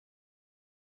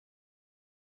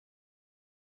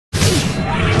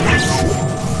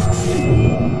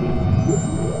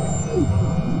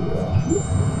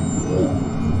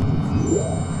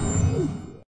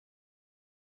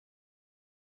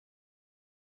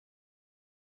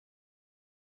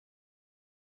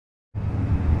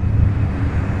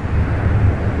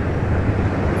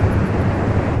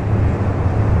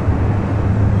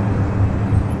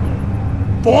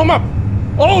Form up!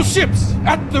 All ships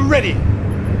at the ready!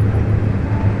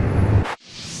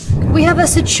 We have a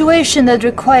situation that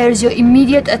requires your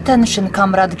immediate attention,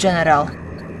 Comrade General.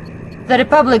 The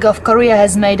Republic of Korea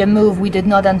has made a move we did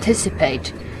not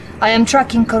anticipate. I am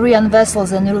tracking Korean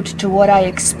vessels en route to what I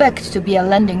expect to be a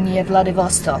landing near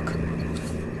Vladivostok.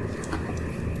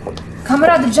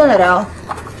 Comrade General,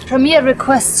 Premier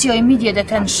requests your immediate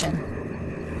attention.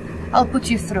 I'll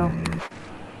put you through.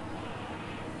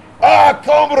 Ah,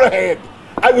 comrade!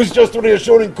 I was just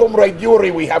reassuring Comrade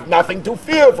Yuri we have nothing to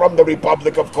fear from the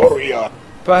Republic of Korea.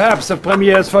 Perhaps the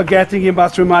Premier is forgetting he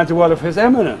must remind the world of His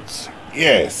Eminence.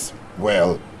 Yes,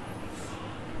 well...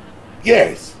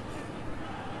 yes.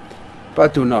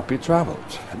 But do not be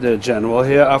troubled. The General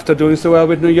here, after doing so well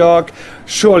with New York,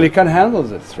 surely can handle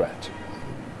this threat.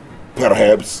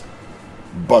 Perhaps.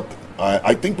 But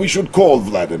I think we should call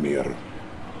Vladimir.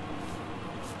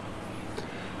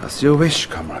 As you wish,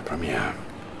 Comrade Premier.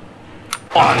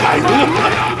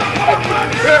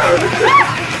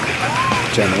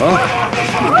 General?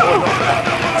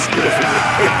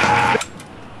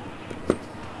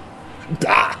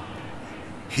 Da!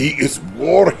 He is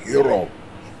war hero.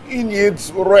 He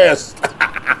needs rest.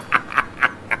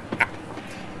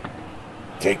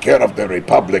 Take care of the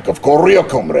Republic of Korea,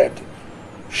 comrade.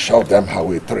 Show them how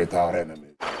we treat our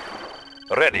enemies.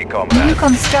 Ready, comrade. New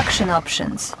construction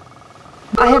options.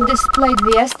 I have displayed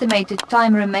the estimated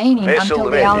time remaining Vessel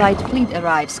until ready. the Allied fleet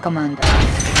arrives, Commander.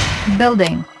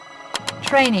 Building.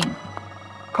 Training.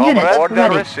 Comrade, Unit order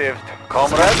ready. received.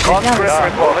 Comrade, conscript Garrison.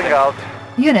 reporting out.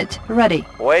 Unit ready.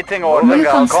 Waiting order New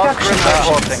out. construction Conscript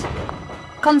options.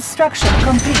 reporting. Construction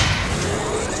complete.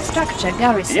 Structure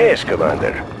garrison. Yes,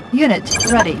 Commander.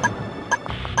 Unit ready.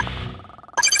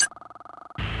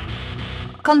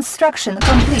 Construction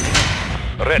complete.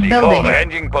 Ready, Building.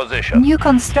 changing position. New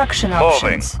construction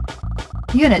options.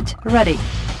 Unit ready.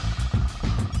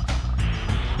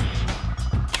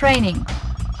 Training.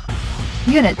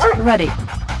 Unit ready.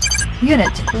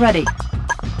 Unit ready.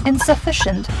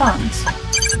 Insufficient funds.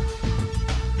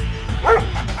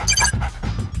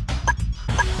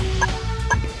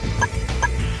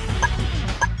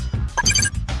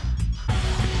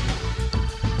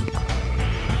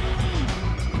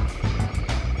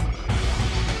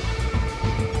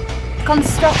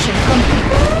 Construction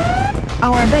complete.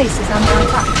 Our base is under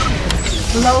attack.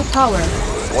 Low power.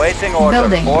 Waiting order.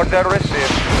 Building. Order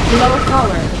received. Low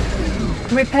power.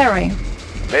 Repairing.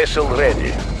 Vessel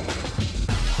ready.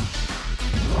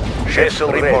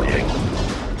 Vessel reporting.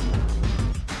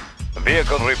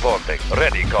 Vehicle reporting.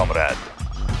 Ready, comrade.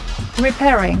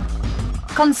 Repairing.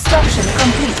 Construction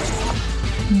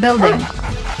complete. Building.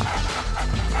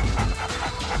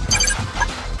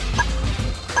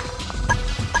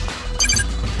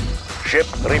 Ship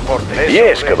reporting.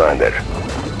 Yes, Commander.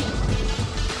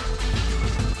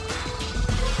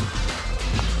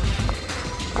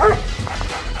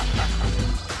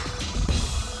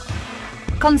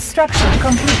 Construction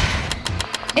complete.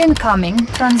 Incoming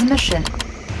transmission.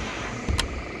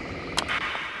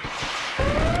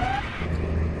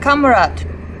 Comrade,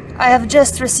 I have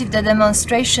just received a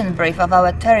demonstration brief of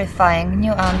our terrifying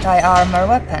new anti-armor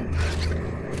weapon.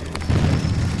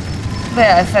 They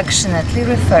are affectionately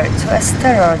referred to as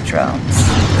terror drones.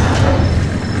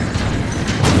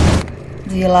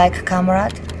 Do you like,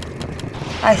 comrade?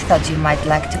 I thought you might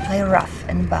like to play rough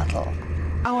in battle.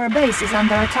 Our base is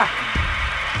under attack.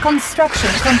 Construction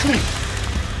complete.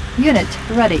 Unit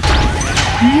ready.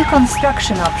 New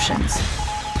construction options.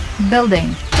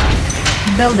 Building.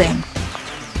 Building.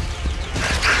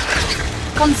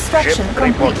 Construction Ship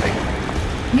complete.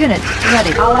 reporting. Unit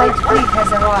ready. Allied fleet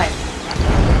has arrived.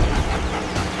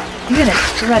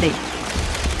 Unit ready.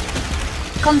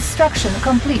 Construction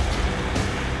complete.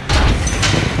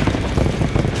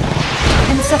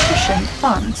 Insufficient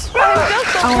funds.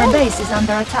 Our base is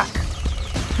under attack.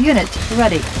 Unit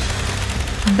ready.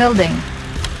 Building.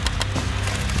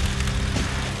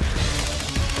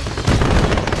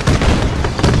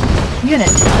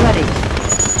 Unit ready.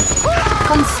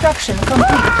 Construction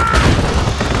complete.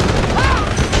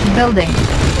 Building.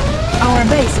 Our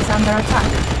base is under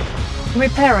attack.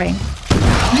 Repairing.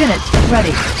 Unit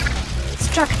ready.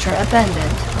 Structure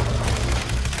abandoned.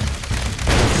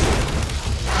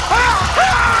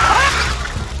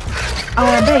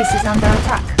 Our base is under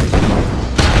attack.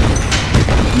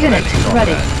 Unit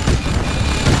ready.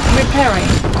 Repairing.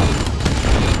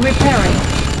 Repairing.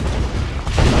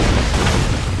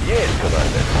 Yes,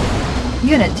 Commander.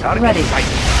 Unit Target ready. sight.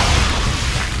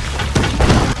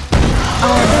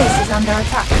 Our base is under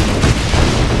attack.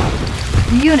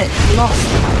 Unit lost.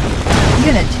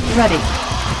 Unit ready.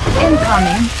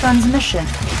 Incoming transmission.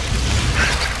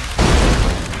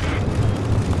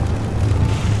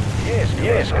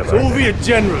 Yes, Commander. Soviet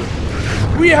General,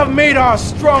 we have made our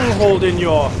stronghold in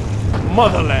your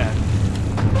motherland.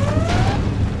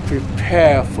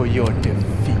 Prepare for your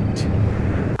defeat.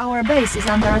 Our base is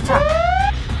under attack.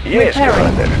 Yes,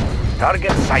 Repairing. Commander.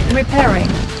 Target sighted. Repairing.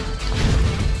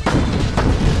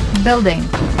 Building.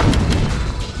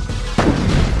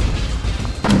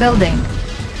 Building.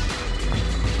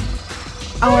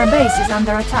 Our base is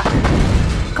under attack.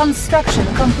 Construction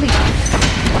complete.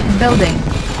 Building.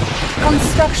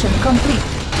 Construction complete.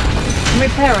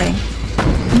 Repairing.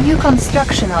 New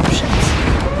construction options.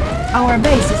 Our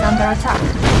base is under attack.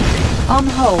 On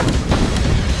hold.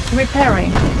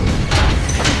 Repairing.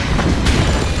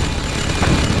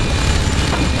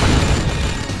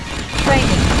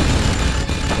 Training.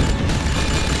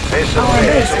 Our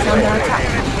base is under attack.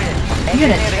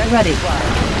 Unit ready.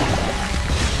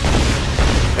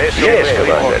 Yes,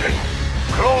 Commander.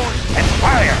 Close and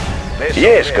fire!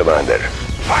 Yes, Commander.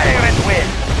 Fire and win!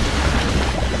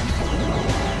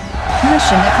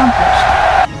 Mission accomplished.